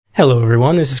Hello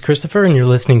everyone, this is Christopher and you're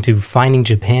listening to Finding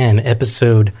Japan,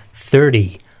 episode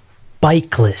 30,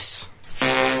 Bikeless.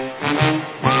 Ladies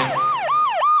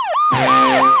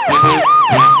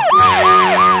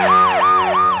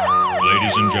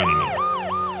and gentlemen,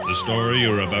 the story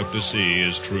you're about to see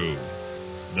is true.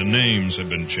 The names have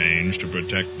been changed to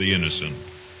protect the innocent.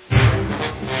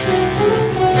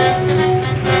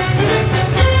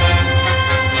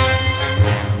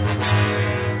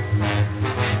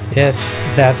 Yes,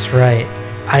 that's right.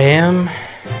 I am,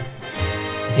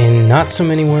 in not so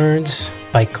many words,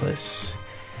 bikeless.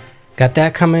 Got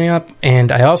that coming up,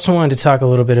 and I also wanted to talk a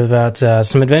little bit about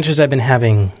some adventures I've been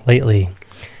having lately.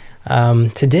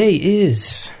 Today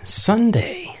is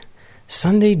Sunday,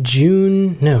 July,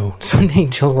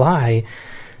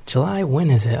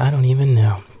 when is it? I don't even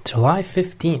know. July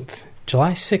 15th,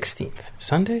 July 16th,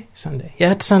 Sunday?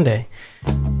 Yeah, it's Sunday.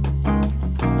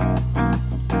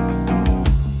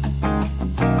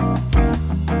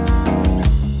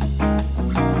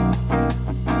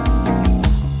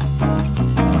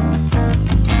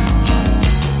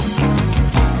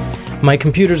 My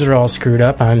computers are all screwed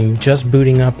up. I'm just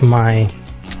booting up my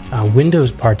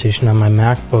Windows partition on my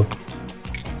MacBook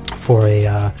for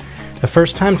the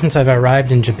first time since I've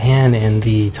arrived in Japan, and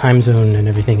the time zone and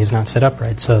everything is not set up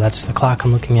right. So that's the clock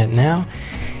I'm looking at now.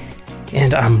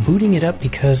 And I'm booting it up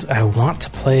because I want to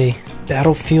play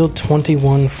Battlefield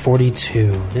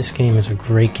 2142. This game is a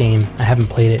great game. I haven't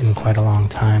played it in quite a long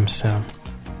time, so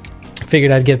I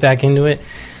figured I'd get back into it.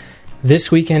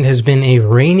 This weekend has been a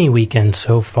rainy weekend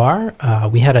so far.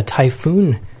 We had a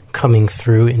typhoon coming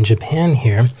through in Japan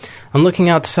here. I'm looking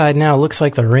outside now. It looks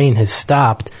like the rain has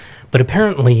stopped, but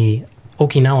apparently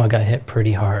Okinawa got hit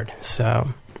pretty hard. So,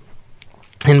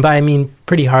 and by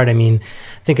pretty hard, I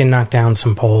think it knocked down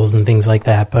some poles and things like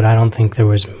that, but I don't think there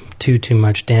was too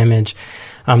much damage.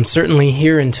 Certainly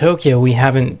here in Tokyo, we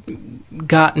haven't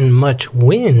gotten much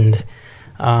wind.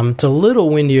 It's a little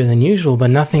windier than usual,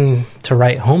 but nothing to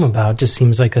write home about. Just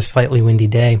seems like a slightly windy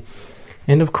day.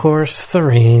 And of course, the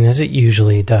rain, as it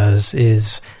usually does,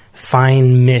 is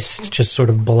fine mist just sort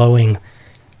of blowing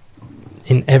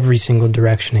in every single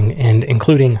direction, and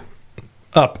including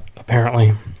up,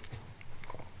 apparently.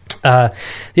 The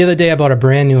other day I bought a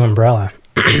brand new umbrella.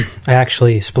 I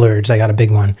actually splurged. I got a big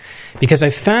one. Because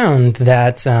I found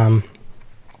that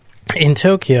in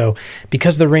Tokyo,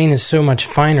 because the rain is so much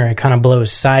finer, it kind of blows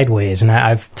sideways. And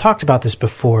I've talked about this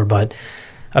before, but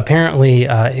apparently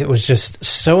it was just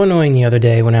so annoying the other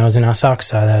day when I was in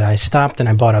Asakusa that I stopped and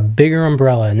I bought a bigger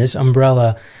umbrella. And this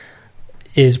umbrella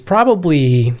is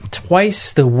probably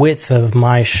twice the width of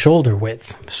my shoulder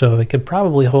width. So it could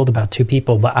probably hold about 2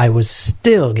 people, but I was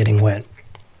still getting wet.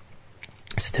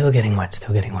 Still getting wet.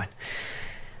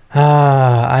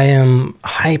 I am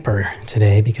hyper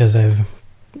today because I've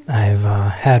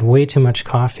had way too much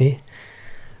coffee,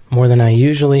 more than I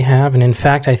usually have, and in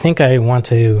fact, I think I want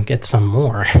to get some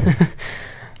more,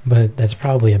 but that's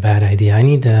probably a bad idea. I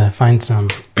need to find some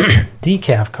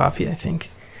decaf coffee, I think,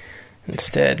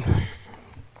 instead.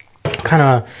 Kind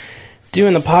of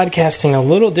doing the podcasting a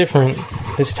little different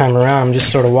this time around. I'm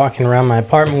just sort of walking around my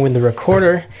apartment with the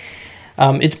recorder.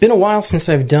 It's been a while since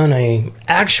I've done an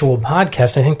actual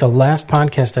podcast. I think the last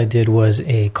podcast I did was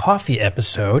a coffee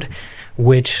episode,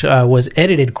 which was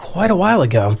edited quite a while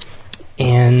ago,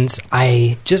 and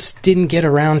I just didn't get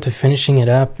around to finishing it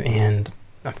up, and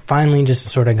I finally just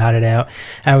sort of got it out.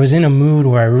 I was in a mood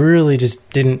where I really just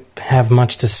didn't have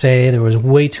much to say. There was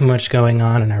way too much going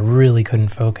on, and I really couldn't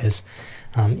focus.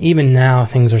 Even now,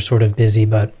 things are sort of busy,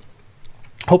 but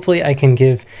hopefully I can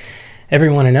give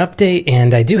everyone an update,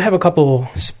 and I do have a couple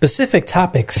specific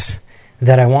topics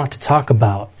that I want to talk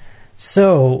about.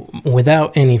 So,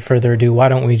 without any further ado, why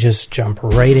don't we just jump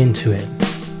right into it?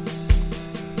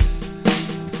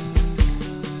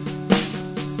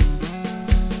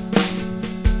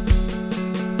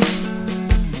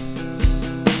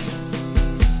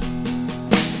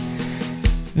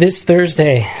 This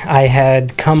Thursday, I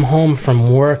had come home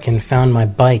from work and found my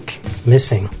bike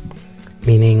missing,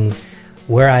 meaning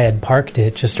where I had parked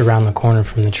it just around the corner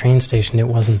from the train station, it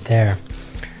wasn't there.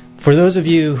 For those of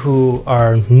you who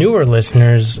are newer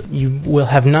listeners, you will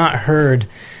have not heard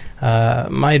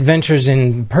my adventures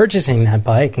in purchasing that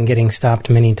bike and getting stopped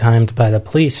many times by the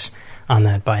police on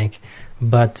that bike.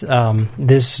 But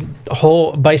this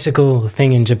whole bicycle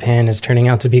thing in Japan is turning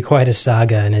out to be quite a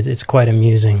saga, and it's quite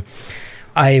amusing.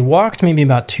 I walked maybe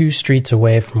about 2 streets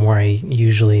away from where I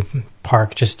usually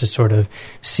park just to sort of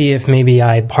see if maybe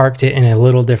I parked it in a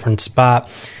little different spot.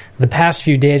 The past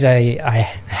few days I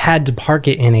had to park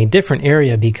it in a different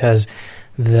area because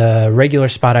the regular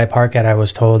spot I park at, I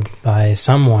was told by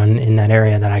someone in that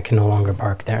area that I can no longer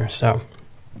park there. So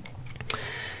it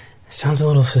sounds a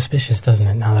little suspicious, doesn't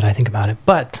it, now that I think about it?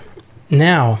 But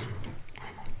now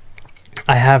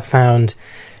I have found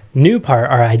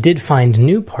I did find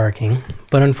new parking,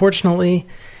 but unfortunately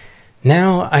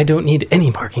now I don't need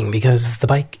any parking because the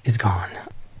bike is gone.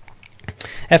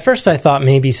 At first I thought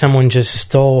maybe someone just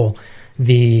stole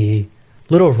the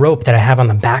little rope that I have on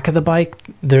the back of the bike.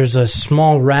 There's a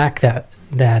small rack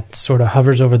that sort of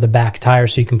hovers over the back tire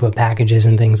so you can put packages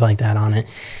and things like that on it.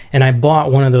 And I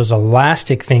bought one of those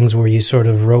elastic things where you sort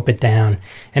of rope it down,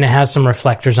 and it has some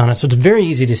reflectors on it, so it's very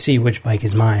easy to see which bike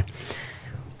is mine.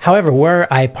 However,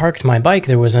 where I parked my bike,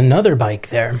 there was another bike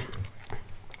there.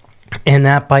 And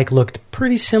that bike looked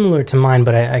pretty similar to mine,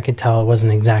 but I could tell it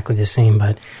wasn't exactly the same.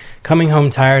 But coming home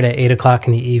tired at 8 o'clock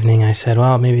in the evening, I said,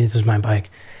 well, maybe this is my bike.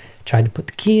 Tried to put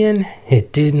the key in.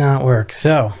 It did not work.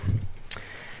 So,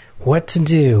 what to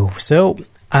do? So,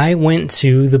 I went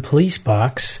to the police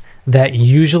box that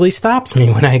usually stops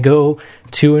me when I go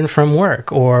to and from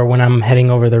work or when I'm heading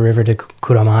over the river to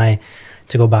Kuramai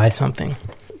to go buy something.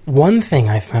 One thing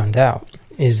I found out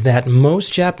is that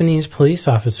most Japanese police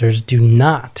officers do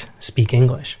not speak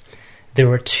English. There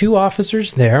were 2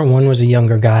 officers there. One was a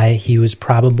younger guy. He was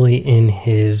probably in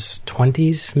his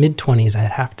 20s, mid-20s,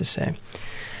 I'd have to say.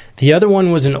 The other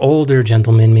one was an older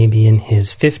gentleman, maybe in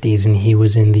his 50s, and he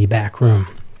was in the back room.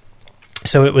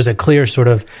 So it was a clear sort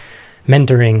of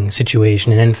mentoring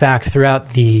situation. And in fact,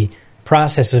 throughout the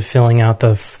process of filling out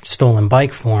the stolen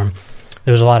bike form,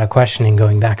 there was a lot of questioning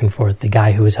going back and forth. The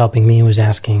guy who was helping me was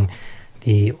asking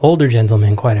the older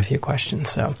gentleman quite a few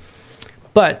questions.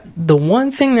 But the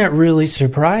one thing that really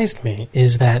surprised me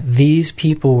is that these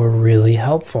people were really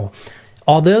helpful.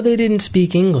 Although they didn't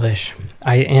speak English,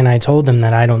 I told them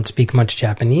that I don't speak much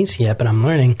Japanese yet, but I'm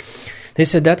learning. They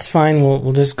said, that's fine,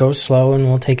 we'll just go slow and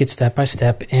we'll take it step by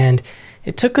step. And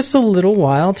it took us a little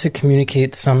while to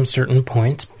communicate some certain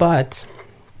points, but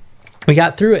we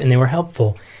got through it and they were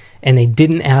helpful. And they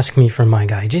didn't ask me for my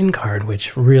Gaijin card,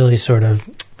 which really sort of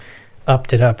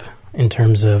upped it up in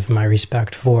terms of my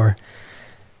respect for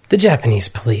the Japanese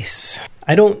police.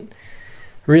 I don't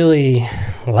really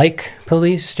like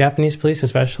police, Japanese police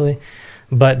especially,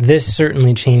 but this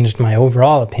certainly changed my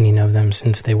overall opinion of them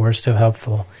since they were so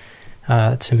helpful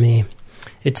to me.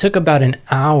 It took about an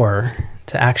hour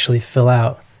to actually fill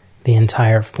out the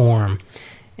entire form.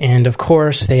 And of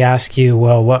course, they ask you,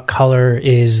 well, what color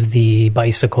is the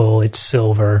bicycle? It's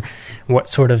silver. What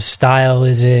sort of style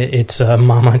is it? It's a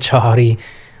mamachari.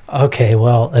 Okay,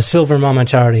 well, a silver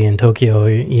mamachari in Tokyo,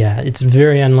 yeah, it's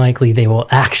very unlikely they will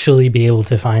actually be able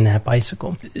to find that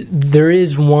bicycle. There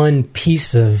is one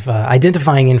piece of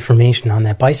identifying information on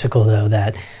that bicycle, though,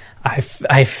 that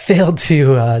I failed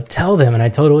to tell them, and I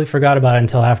totally forgot about it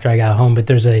until after I got home, but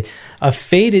there's a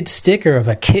faded sticker of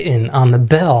a kitten on the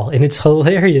bell, and it's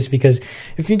hilarious because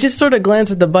if you just sort of glance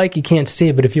at the bike, you can't see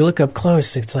it, but if you look up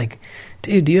close, it's like,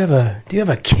 dude, do you have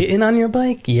a kitten on your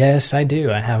bike? Yes, I do.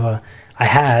 I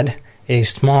had a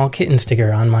small kitten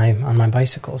sticker on my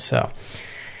bicycle, so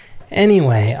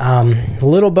anyway, a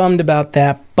little bummed about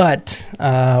that, but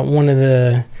one of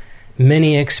the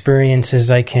many experiences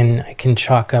I can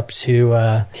chalk up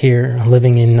to here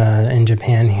living in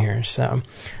Japan here. So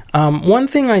one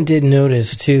thing I did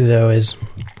notice too, though, is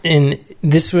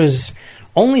this was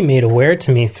only made aware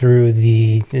to me through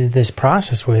this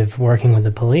process with working with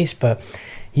the police, but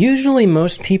usually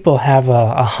most people have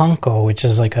a hanko, which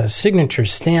is like a signature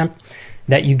stamp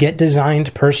that you get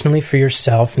designed personally for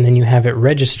yourself, and then you have it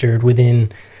registered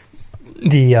within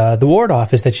the ward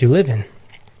office that you live in.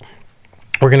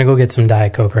 We're going to go get some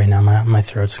Diet Coke right now. My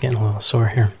throat's getting a little sore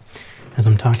here as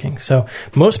I'm talking. So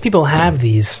most people have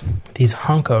these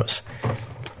hankos.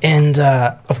 And,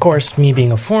 of course, me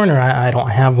being a foreigner, I don't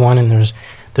have one, and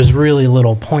there's really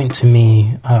little point to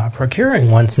me procuring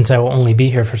one since I will only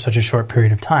be here for such a short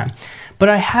period of time. But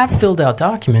I have filled out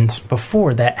documents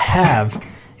before that have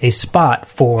a spot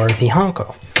for the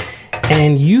hanko.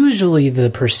 And usually the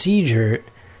procedure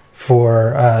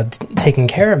for taking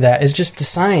care of that is just to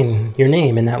sign your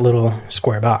name in that little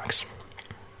square box.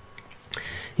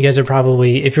 You guys are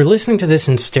probably, if you're listening to this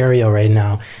in stereo right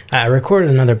now, I recorded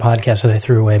another podcast that I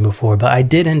threw away before, but I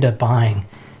did end up buying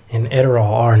an Edirol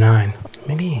R9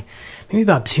 maybe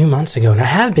about 2 months ago, and I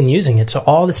have been using it. So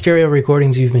all the stereo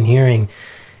recordings you've been hearing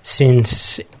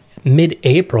since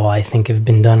mid-April, I think, have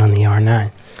been done on the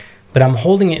R9. But I'm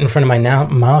holding it in front of my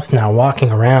mouth now,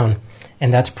 walking around,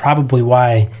 and that's probably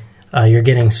why you're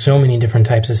getting so many different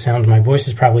types of sounds. My voice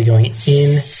is probably going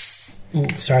in.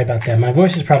 Sorry about that. My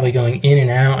voice is probably going in and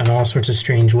out in all sorts of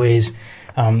strange ways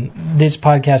This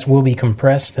podcast will be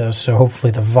compressed, though, so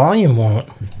hopefully the volume won't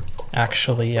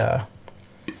actually...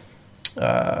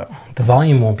 the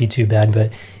volume won't be too bad,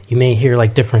 but you may hear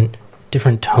like different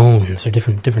tones or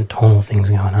different tonal things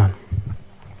going on.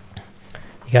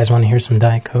 You guys want to hear some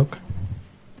Diet Coke?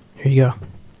 Here you go.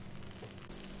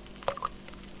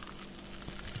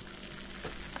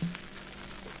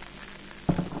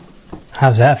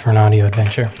 How's that for an audio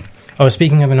adventure? Oh,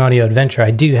 speaking of an audio adventure,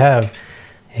 I do have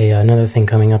another thing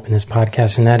coming up in this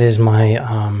podcast, and that is my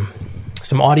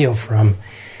some audio from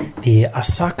the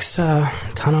Asakusa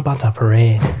Tanabata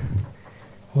Parade,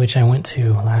 which I went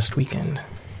to last weekend.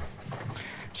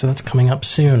 So that's coming up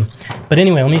soon. But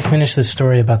anyway, let me finish this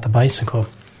story about the bicycle.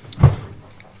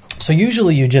 So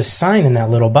usually you just sign in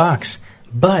that little box,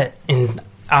 but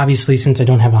obviously since I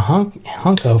don't have a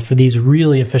hunko for these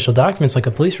really official documents like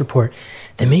a police report,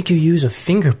 they make you use a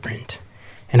fingerprint.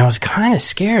 And I was kind of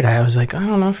scared. I was like, I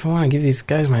don't know if I want to give these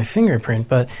guys my fingerprint,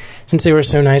 but since they were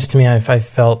so nice to me, I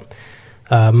felt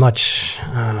much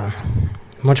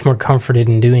more comforted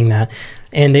in doing that.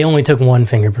 And they only took one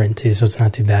fingerprint too, so it's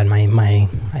not too bad. I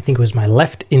think it was my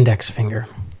left index finger.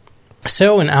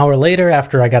 So an hour later,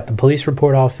 after I got the police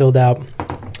report all filled out,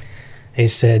 they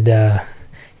said,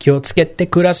 "Kyotsukete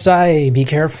kudasai, be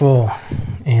careful."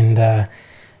 And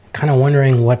kind of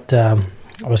wondering what I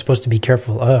was supposed to be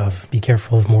careful of. Be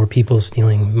careful of more people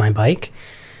stealing my bike.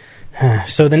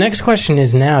 So the next question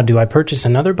is now, do I purchase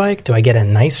another bike? Do I get a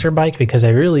nicer bike? Because I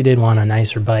really did want a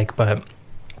nicer bike, but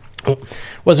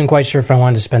wasn't quite sure if I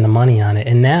wanted to spend the money on it.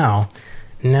 And now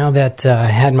that I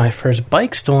had my first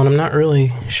bike stolen, I'm not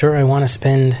really sure I want to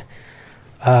spend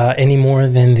any more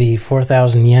than the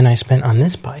 4,000 yen I spent on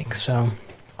this bike. So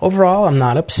overall, I'm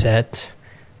not upset,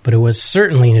 but it was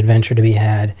certainly an adventure to be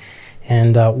had.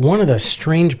 And one of the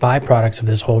strange byproducts of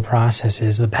this whole process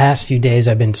is the past few days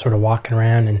I've been sort of walking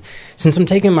around, and since I'm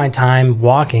taking my time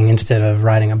walking instead of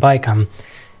riding a bike, I'm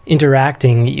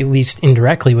interacting, at least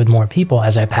indirectly, with more people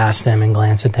as I pass them and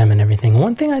glance at them and everything.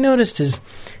 One thing I noticed is,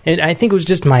 and I think it was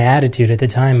just my attitude at the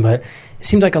time, but it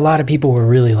seemed like a lot of people were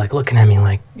really like looking at me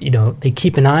like, they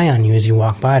keep an eye on you as you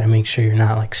walk by to make sure you're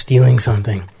not like stealing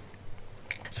something.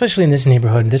 Especially in this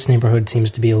neighborhood. This neighborhood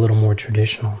seems to be a little more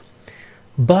traditional.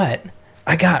 But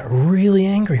I got really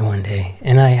angry one day,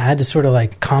 and I had to sort of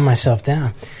like calm myself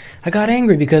down. I got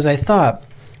angry because I thought,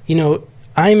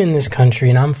 I'm in this country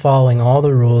and I'm following all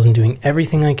the rules and doing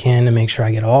everything I can to make sure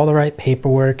I get all the right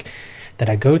paperwork, that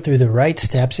I go through the right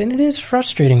steps. And it is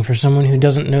frustrating for someone who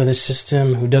doesn't know the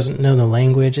system, who doesn't know the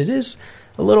language. It is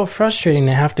a little frustrating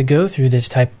to have to go through this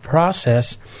type of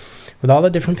process with all the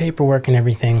different paperwork and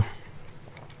everything.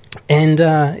 And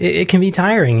it can be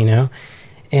tiring,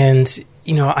 And,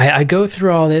 I go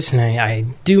through all this and I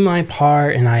do my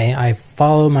part and I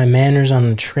follow my manners on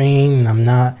the train, and I'm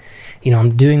not,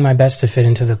 I'm doing my best to fit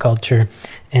into the culture,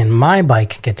 and my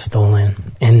bike gets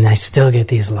stolen and I still get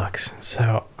these looks.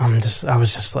 So I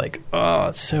was just like, oh,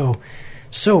 it's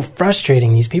so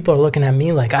frustrating. These people are looking at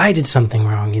me like I did something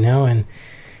wrong, and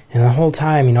the whole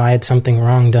time, I had something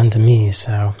wrong done to me.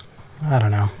 So I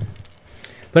don't know.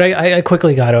 But I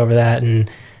quickly got over that and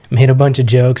made a bunch of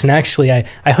jokes. And actually,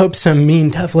 I hope some mean,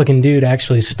 tough-looking dude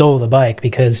actually stole the bike,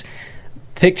 because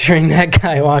picturing that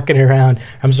guy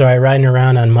riding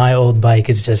around on my old bike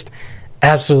is just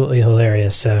absolutely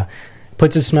hilarious. So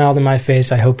puts a smile to my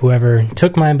face. I hope whoever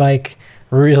took my bike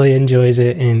really enjoys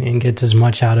it and gets as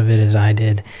much out of it as I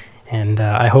did. And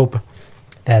I hope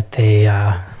that they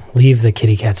leave the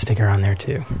kitty cat sticker on there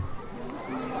too.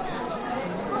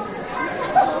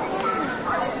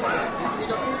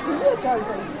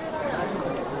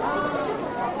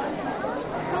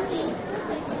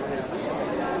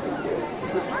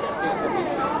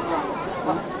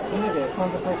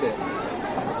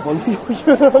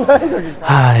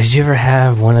 Did you ever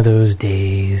have one of those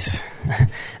days?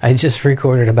 I just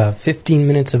recorded about 15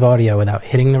 minutes of audio without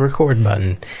hitting the record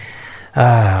button.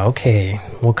 Okay.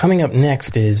 Well, coming up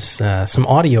next is some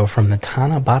audio from the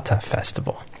Tanabata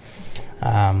Festival.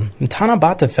 The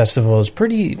Tanabata Festival is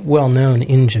pretty well known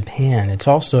in Japan. It's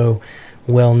also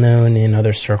well known in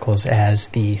other circles as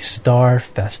the Star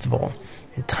Festival.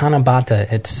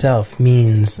 Tanabata itself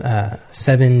means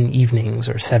 7 evenings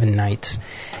or 7 nights.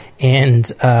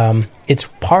 And it's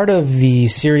part of the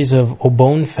series of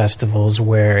Obon festivals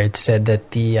where it's said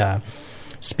that the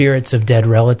spirits of dead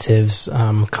relatives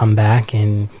come back,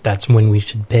 and that's when we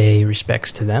should pay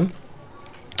respects to them.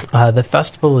 The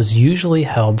festival is usually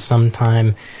held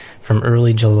sometime from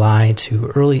early July to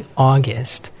early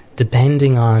August,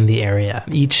 depending on the area.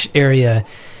 Each area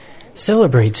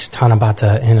celebrates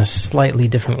Tanabata in a slightly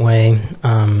different way,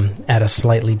 at a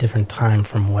slightly different time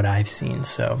from what I've seen.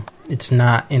 So it's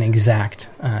not an exact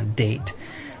date.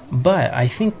 But I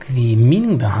think the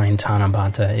meaning behind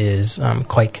Tanabata is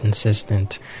quite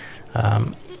consistent.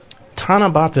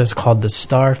 Tanabata is called the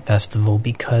Star Festival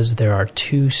because there are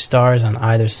 2 stars on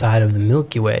either side of the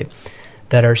Milky Way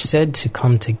that are said to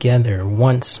come together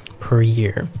once per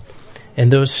year.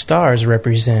 And those stars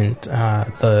represent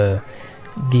the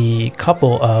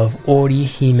couple of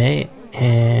Orihime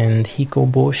and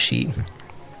Hikoboshi.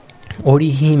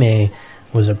 Orihime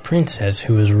was a princess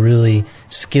who was really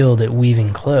skilled at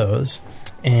weaving clothes,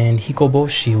 and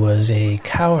Hikoboshi was a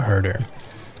cowherder.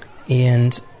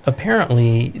 And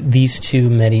apparently these 2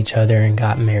 met each other and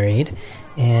got married,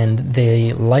 and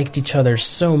they liked each other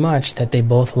so much that they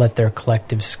both let their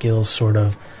collective skills sort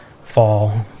of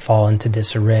fall into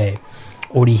disarray.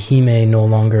 Orihime no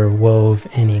longer wove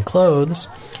any clothes,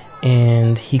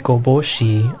 and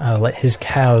Hikoboshi let his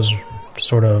cows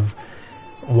sort of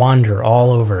wander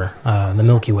all over the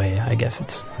Milky Way. I guess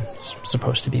it's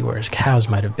supposed to be where his cows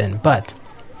might have been. But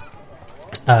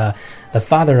the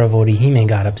father of Orihime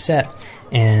got upset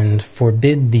and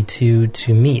forbid the 2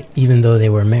 to meet, even though they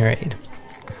were married.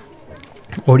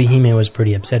 Orihime was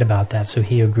pretty upset about that, so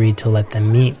he agreed to let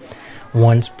them meet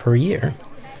once per year.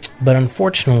 But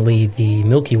unfortunately, the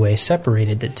Milky Way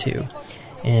separated the 2,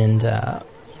 and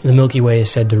the Milky Way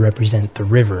is said to represent the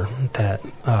river that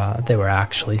they were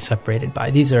actually separated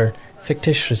by. These are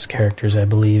fictitious characters, I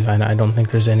believe, and I don't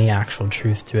think there's any actual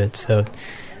truth to it, so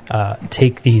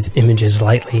take these images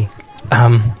lightly.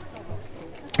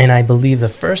 And I believe the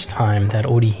first time that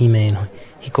Orihime and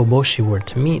Hikoboshi were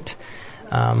to meet,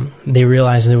 they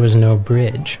realized there was no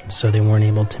bridge, so they weren't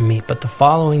able to meet. But the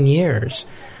following years,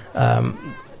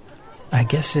 I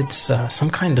guess it's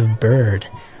some kind of bird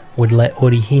would let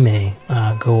Orihime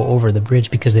go over the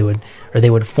bridge because they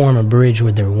would form a bridge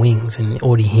with their wings, and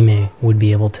Orihime would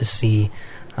be able to see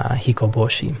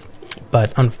Hikoboshi.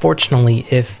 But unfortunately,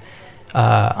 if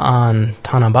on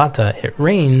Tanabata it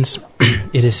rains,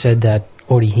 it is said that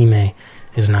Orihime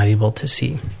is not able to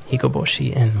see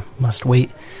Hikoboshi and must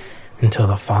wait until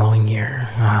the following year.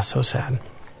 So sad.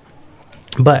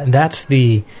 But that's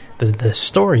the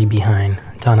story behind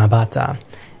Tanabata.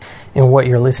 And what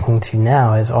you're listening to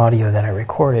now is audio that I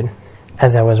recorded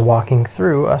as I was walking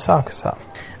through Asakusa.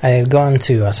 I had gone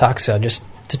to Asakusa just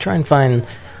to try and find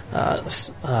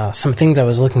some things I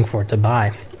was looking for to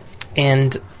buy.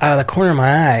 And out of the corner of my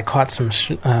eye, I caught some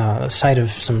sight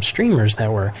of some streamers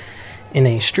that were in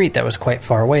a street that was quite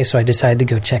far away, so I decided to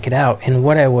go check it out. And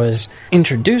what I was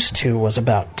introduced to was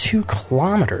about 2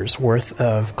 kilometers worth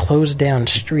of closed-down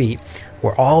street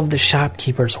where all of the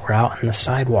shopkeepers were out on the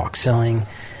sidewalk selling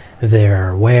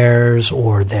their wares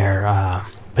or their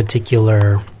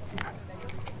particular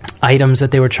items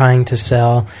that they were trying to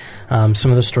sell.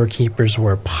 Some of the storekeepers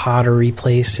were pottery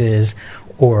places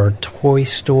or toy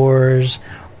stores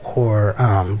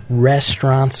or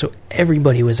restaurants. So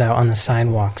everybody was out on the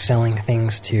sidewalk selling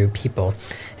things to people.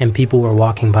 And people were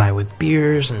walking by with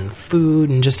beers and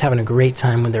food and just having a great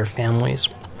time with their families.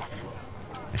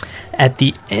 At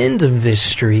the end of this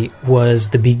street was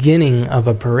the beginning of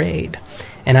a parade.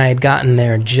 And I had gotten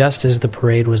there just as the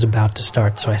parade was about to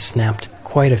start, so I snapped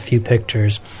quite a few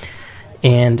pictures.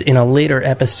 And in a later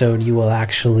episode, you will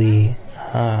actually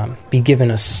be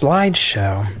given a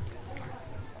slideshow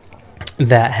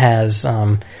that has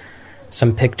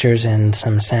some pictures and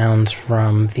some sounds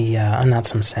from the, not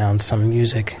some sounds, some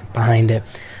music behind it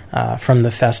from the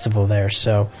festival there.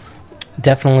 So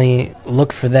definitely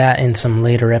look for that in some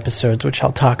later episodes, which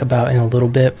I'll talk about in a little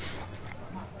bit.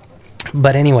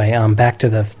 But anyway, back to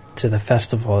the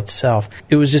festival itself.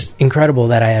 It was just incredible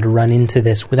that I had run into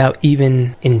this without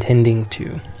even intending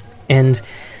to. And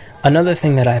another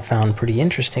thing that I found pretty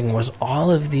interesting was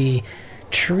all of the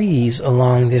trees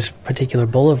along this particular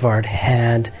boulevard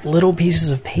had little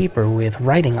pieces of paper with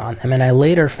writing on them. And I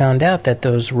later found out that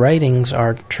those writings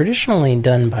are traditionally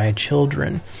done by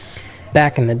children.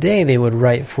 Back in the day, they would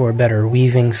write for better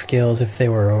weaving skills if they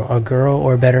were a girl,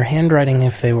 or better handwriting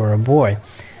if they were a boy.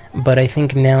 But I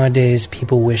think nowadays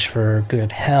people wish for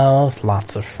good health,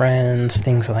 lots of friends,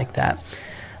 things like that.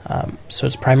 So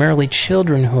it's primarily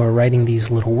children who are writing these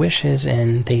little wishes,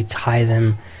 and they tie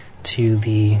them to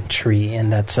the tree.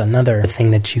 And that's another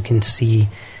thing that you can see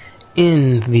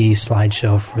in the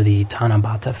slideshow for the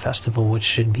Tanabata Festival, which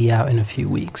should be out in a few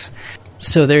weeks.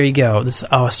 So there you go.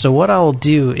 So what I'll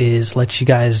do is let you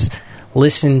guys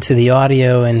listen to the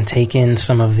audio and take in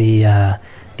some of the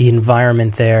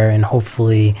environment there, and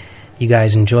hopefully you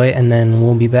guys enjoy it, and then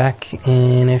we'll be back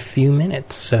in a few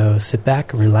minutes. So sit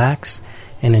back, relax,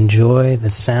 and enjoy the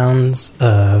sounds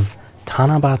of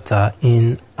Tanabata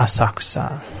in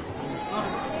Asakusa.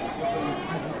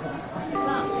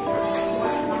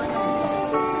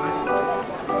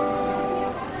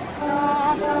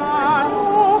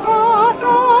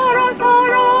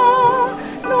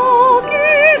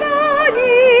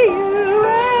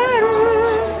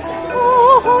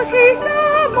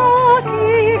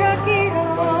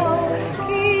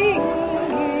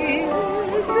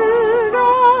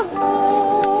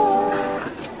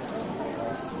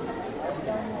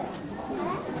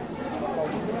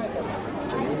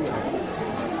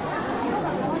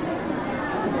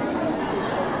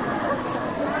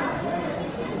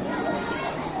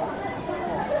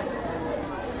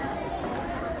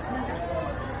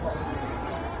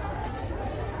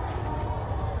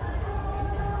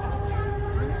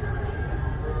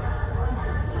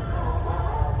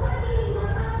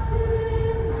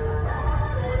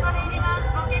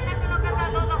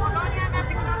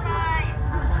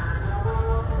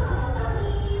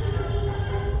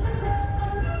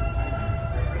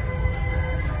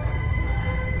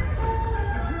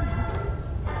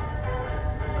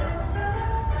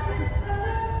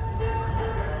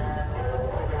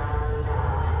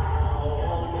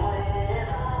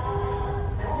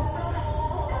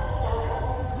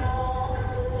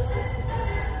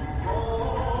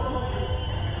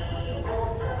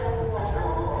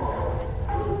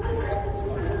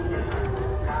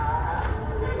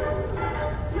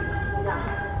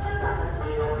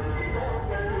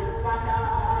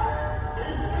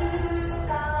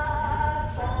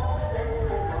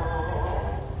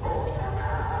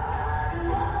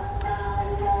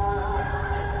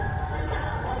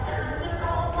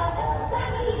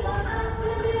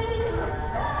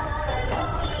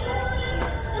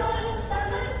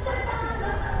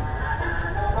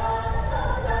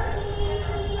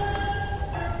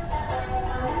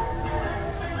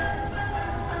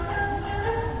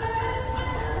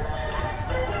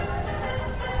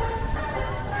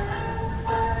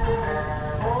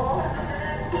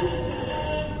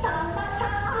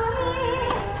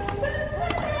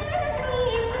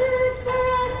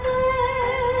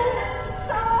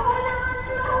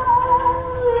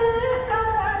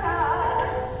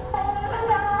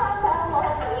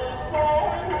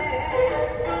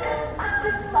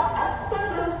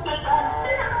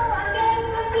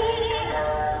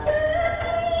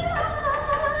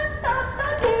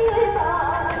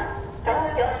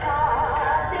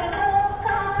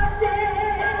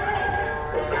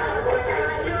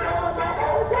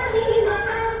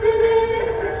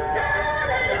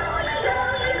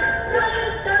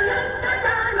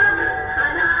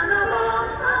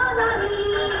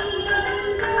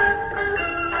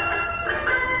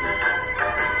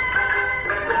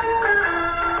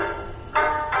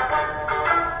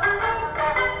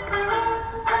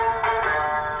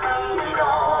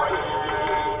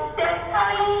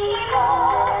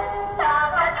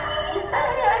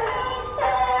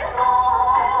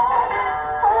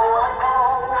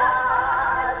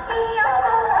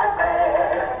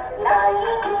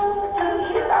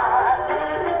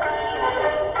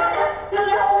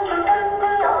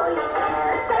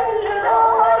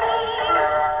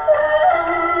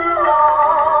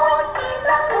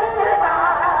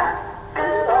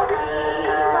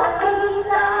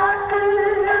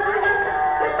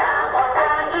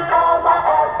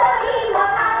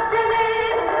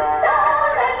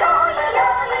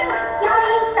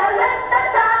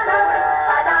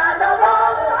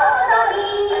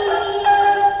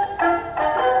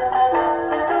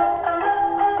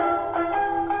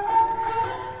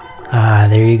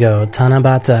 There you go.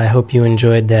 Tanabata. I hope you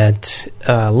enjoyed that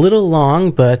little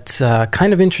long but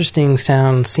kind of interesting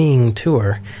sound-seeing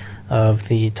tour of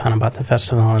the Tanabata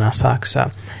Festival in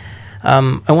Asakusa.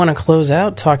 I want to close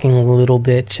out talking a little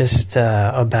bit just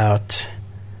about...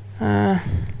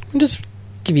 just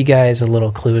give you guys a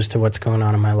little clue as to what's going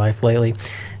on in my life lately.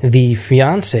 The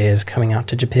Fiancé is coming out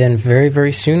to Japan very,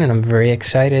 very soon, and I'm very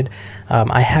excited.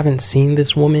 I haven't seen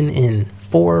this woman in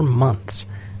 4 months.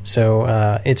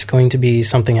 So it's going to be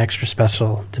something extra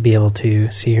special to be able to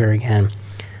see her again.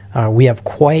 We have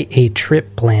quite a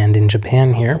trip planned in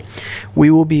Japan here.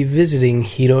 We will be visiting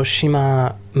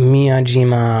Hiroshima,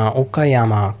 Miyajima,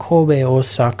 Okayama, Kobe,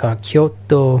 Osaka,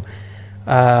 Kyoto,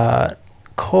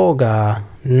 Koga,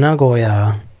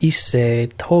 Nagoya, Ise,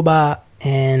 Toba,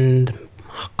 and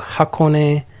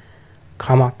Hakone,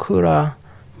 Kamakura,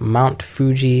 Mount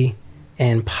Fuji,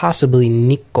 and possibly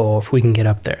Nikko if we can get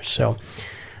up there. So...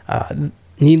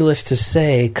 needless to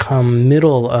say, come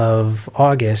middle of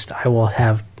August, I will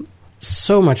have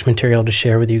so much material to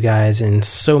share with you guys and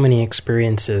so many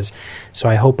experiences. So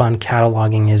I hope on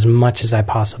cataloging as much as I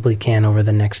possibly can over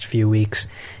the next few weeks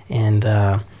and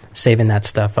saving that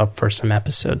stuff up for some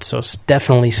episodes. So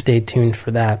definitely stay tuned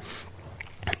for that.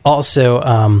 Also,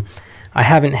 I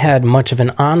haven't had much of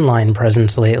an online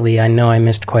presence lately. I know I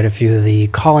missed quite a few of the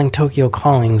Calling Tokyo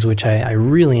Callings, which I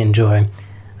really enjoy.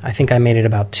 I think I made it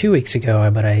about 2 weeks ago,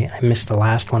 but I missed the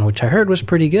last one, which I heard was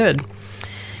pretty good.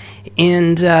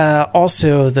 And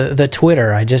also the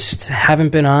Twitter. I just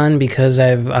haven't been on because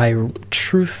I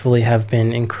truthfully have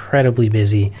been incredibly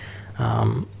busy.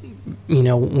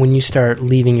 When you start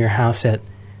leaving your house at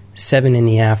 7 in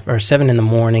the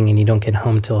morning and you don't get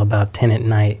home till about 10 at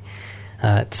night,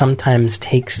 it sometimes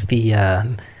takes the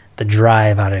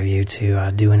drive out of you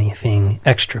to do anything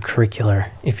extracurricular,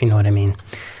 if you know what I mean.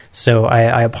 So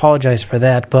I apologize for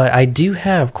that, but I do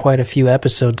have quite a few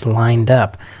episodes lined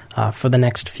up for the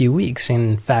next few weeks.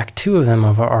 In fact, 2 of them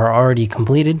are already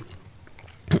completed,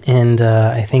 and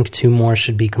I think 2 more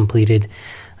should be completed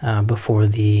before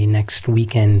the next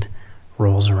weekend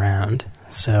rolls around.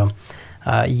 So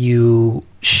you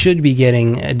should be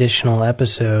getting additional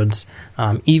episodes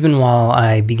even while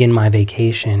I begin my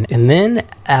vacation. And then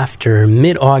after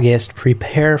mid-August,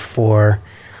 prepare for...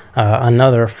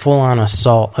 another full-on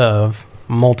assault of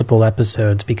multiple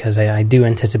episodes because I do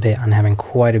anticipate on having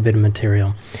quite a bit of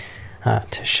material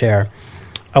to share.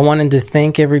 I wanted to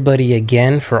thank everybody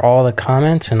again for all the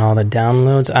comments and all the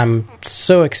downloads. I'm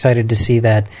so excited to see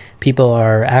that people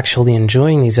are actually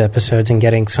enjoying these episodes and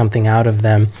getting something out of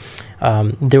them.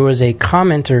 There was a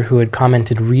commenter who had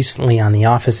commented recently on the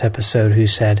Office episode who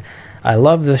said, I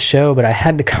love the show, but I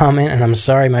had to comment, and I'm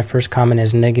sorry my first comment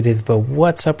is negative, but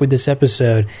what's up with this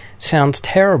episode? Sounds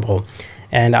terrible.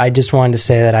 And I just wanted to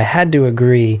say that I had to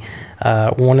agree.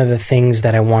 One of the things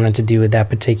that I wanted to do with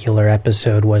that particular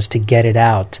episode was to get it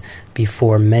out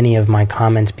before many of my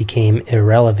comments became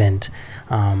irrelevant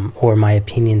or my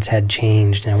opinions had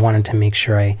changed, and I wanted to make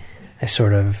sure I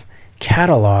sort of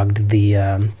cataloged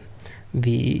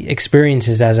the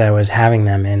experiences as I was having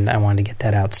them, and I wanted to get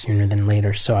that out sooner than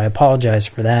later. So I apologize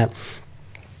for that.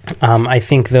 I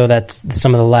think, though, that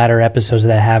some of the latter episodes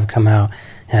that have come out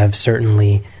have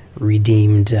certainly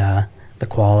redeemed the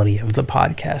quality of the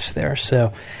podcast there.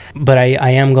 So, but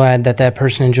I am glad that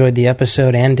person enjoyed the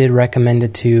episode and did recommend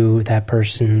it to that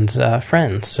person's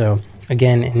friends. So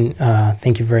again,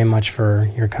 thank you very much for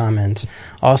your comments.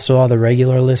 Also, all the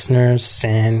regular listeners,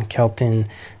 San, Kelton,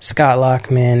 Scott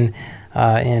Lockman,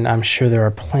 and I'm sure there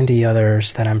are plenty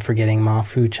others that I'm forgetting,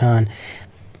 Mafu-chan.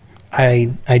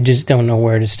 I just don't know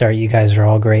where to start. You guys are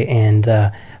all great, and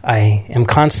I am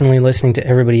constantly listening to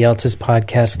everybody else's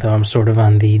podcast, though I'm sort of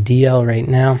on the DL right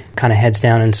now, kind of heads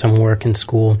down in some work and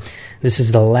school. This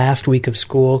is the last week of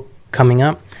school coming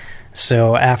up,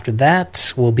 so after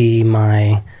that will be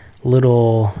my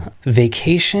little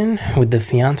vacation with the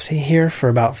fiancé here for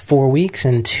about 4 weeks,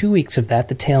 and 2 weeks of that,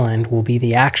 the tail end, will be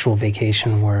the actual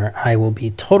vacation where I will be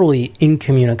totally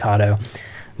incommunicado.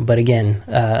 But again,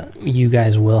 you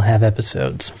guys will have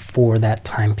episodes for that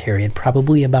time period,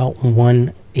 probably about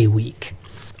 1 a week.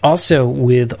 Also,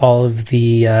 with all of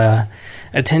the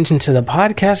attention to the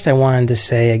podcast, I wanted to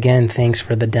say again, thanks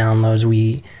for the downloads.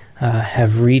 We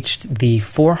have reached the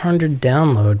 400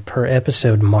 download per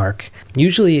episode mark.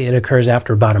 Usually it occurs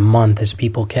after about a month as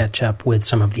people catch up with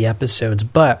some of the episodes,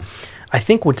 but I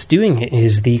think what's doing it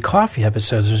is the coffee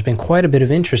episodes. There's been quite a bit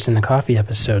of interest in the coffee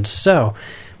episodes, so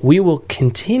we will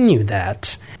continue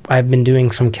that. I've been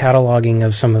doing some cataloging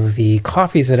of some of the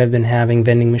coffees that I've been having,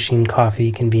 vending machine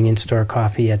coffee, convenience store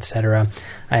coffee, etc.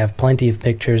 I have plenty of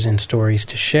pictures and stories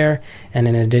to share, and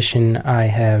in addition, I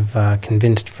have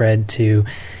convinced Fred to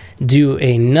do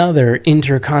another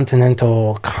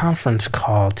intercontinental conference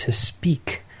call to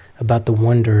speak about the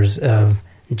wonders of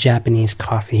Japanese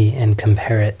coffee and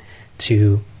compare it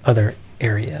to other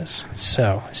areas.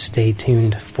 So stay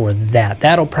tuned for that.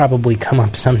 That'll probably come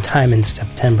up sometime in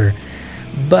September,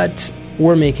 but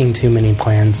we're making too many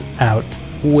plans out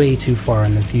way too far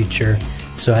in the future.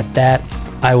 So at that,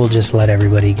 I will just let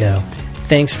everybody go.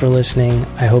 Thanks for listening.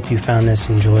 I hope you found this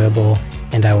enjoyable,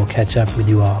 and I will catch up with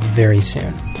you all very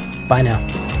soon. Bye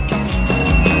now.